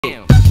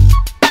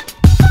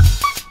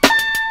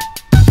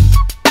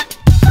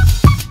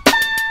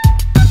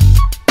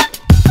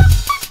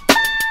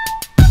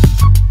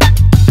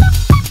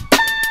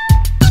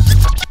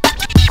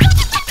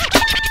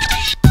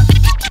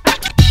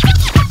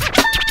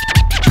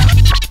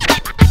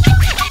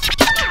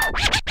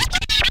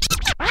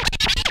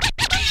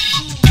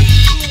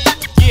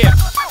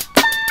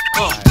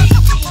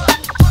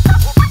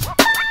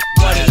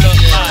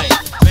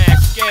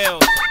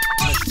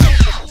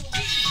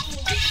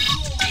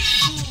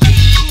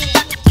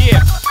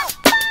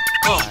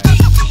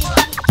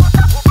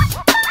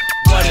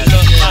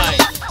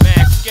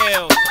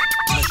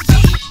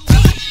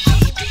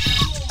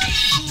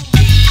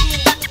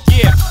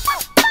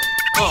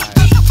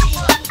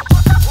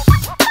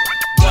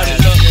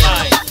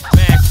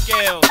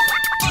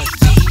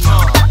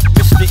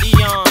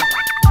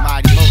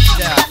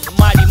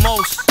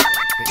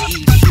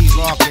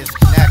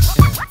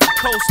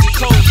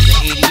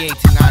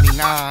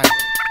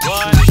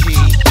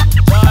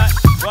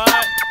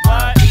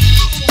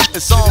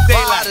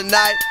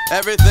tonight.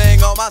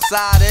 Everything on my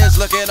side is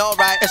looking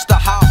alright. It's the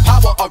high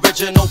power,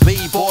 original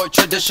B-boy,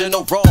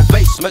 traditional raw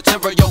bass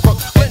material,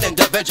 Brooklyn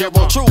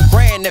individual, true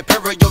grand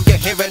imperial.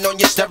 You're hearing on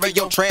your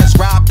stereo,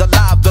 transcribed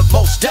alive, the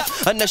most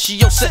depth.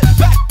 Initial, sit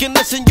back and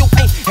listen. You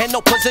ain't in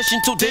no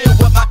position to deal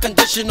with my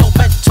conditional,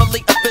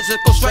 mentally and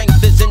physical strength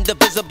is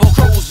indivisible.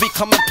 Crews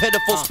becoming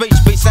pitiful, speech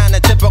be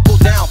sounding typical,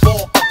 down for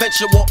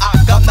eventual.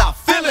 I'm not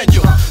feeling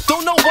you.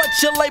 Don't know what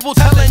your label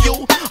telling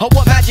you, or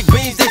what magic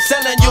beans they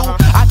selling you.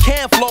 I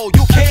can't flow,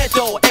 you can't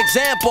though.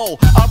 Example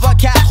of a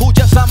cat who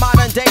just a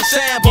modern day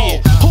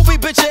sample, who be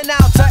bitching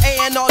out to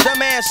A&R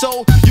demand,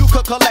 so you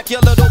could collect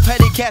your little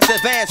petty cash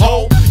advance.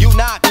 Ho, you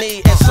knock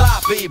me and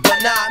sloppy, but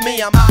not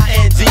me. I'm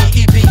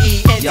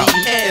INDEPENDENT.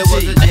 It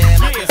was a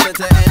jam at the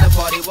center and the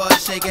party was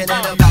shaking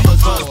and the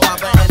poppers was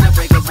popping and the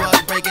breakers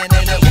was breaking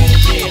and it won't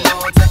be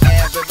long to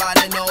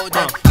everybody know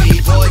that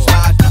B-boys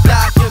rock.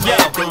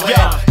 Document the way.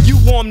 You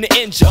warm to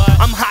injure,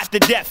 I'm hot to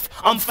death,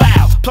 I'm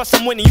foul, plus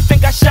I'm winning. You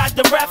think I shot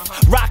the ref?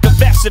 Rock a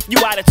vest if you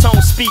out of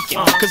tone speaking,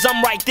 cause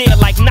I'm right there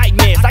like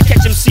nightmares. I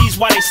catch MCs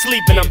while they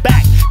sleeping. I'm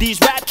back, these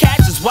rap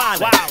cats is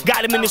wildin'.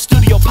 Got them in the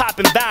studio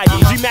popping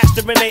volumes,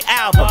 remastering their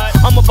album.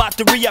 I'm about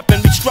to re-up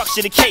and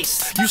restructure the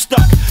case. You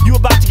stuck, you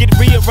about to get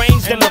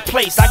rearranged and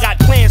replaced. I got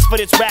plans for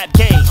this rap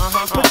game.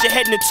 Put your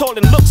head in the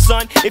toilet and look,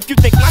 son, if you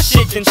think my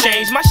shit done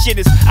changed, my shit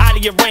is out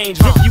of your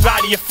range, rip you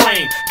out of your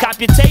frame. Cop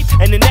your tape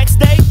and the next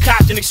day,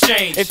 cop an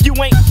exchange. If you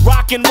ain't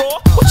rockin'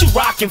 raw, what you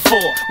rockin'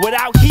 for?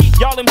 Without heat,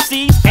 y'all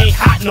MCs ain't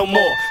hot no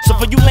more. So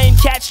for you lame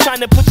cats trying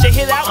to put your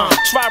hit out,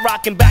 try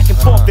rockin' back and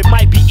forth, it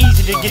might be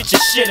easy to get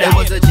your shit out. It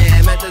was a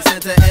jam at the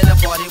center and the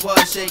party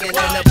was shaking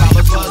and the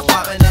poppers was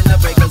popping and the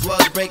breakers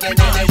was breaking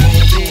and it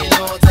won't be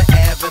known to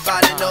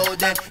everybody know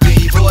that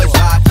B-boys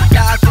rock.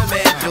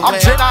 Document the way. I'm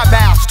Jedi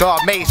Master,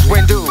 Mace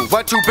Windu.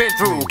 What you been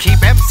through?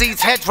 Keep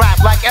MC's head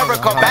wrapped like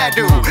Erica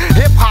Badu.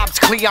 Hip hop's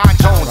Cleon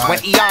Jones when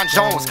Eon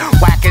Jones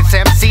whackins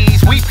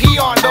MCs, we pee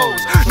on those.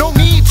 No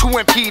need to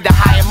impede the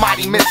high and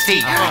mighty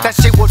Misty. That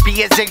shit would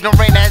be as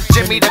ignorant as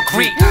Jimmy the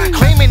Greek,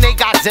 claiming they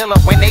Godzilla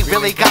when they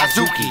really got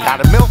Zuki.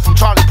 Got a milk from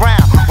Charlie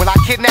Brown when I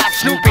kidnapped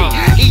Snoopy.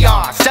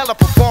 Eon, stellar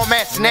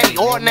performance in any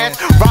ordinance,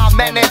 rhyme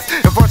menace,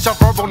 and verse of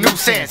verbal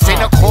nuisance in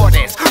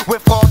accordance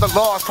with all the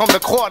laws from the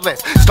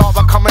cordless.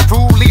 Starver coming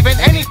through, leaving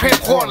any pin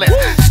cordless.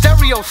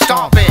 Stereo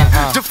stomping,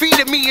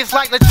 defeated me is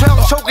like Latrell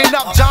choking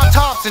up John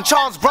Thompson.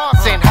 Charles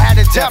Bronson had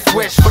a death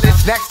wish for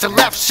this next to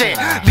left shit,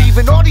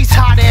 leaving all these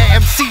hot air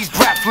MCs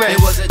breathless.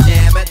 It was a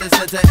jam at the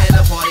center and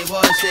the party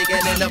was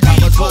shaking and the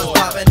poppers was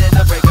popping and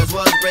the breakers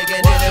was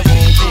breaking and it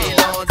won't be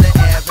long to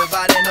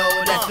everybody know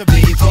that the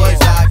B-boys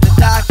rock.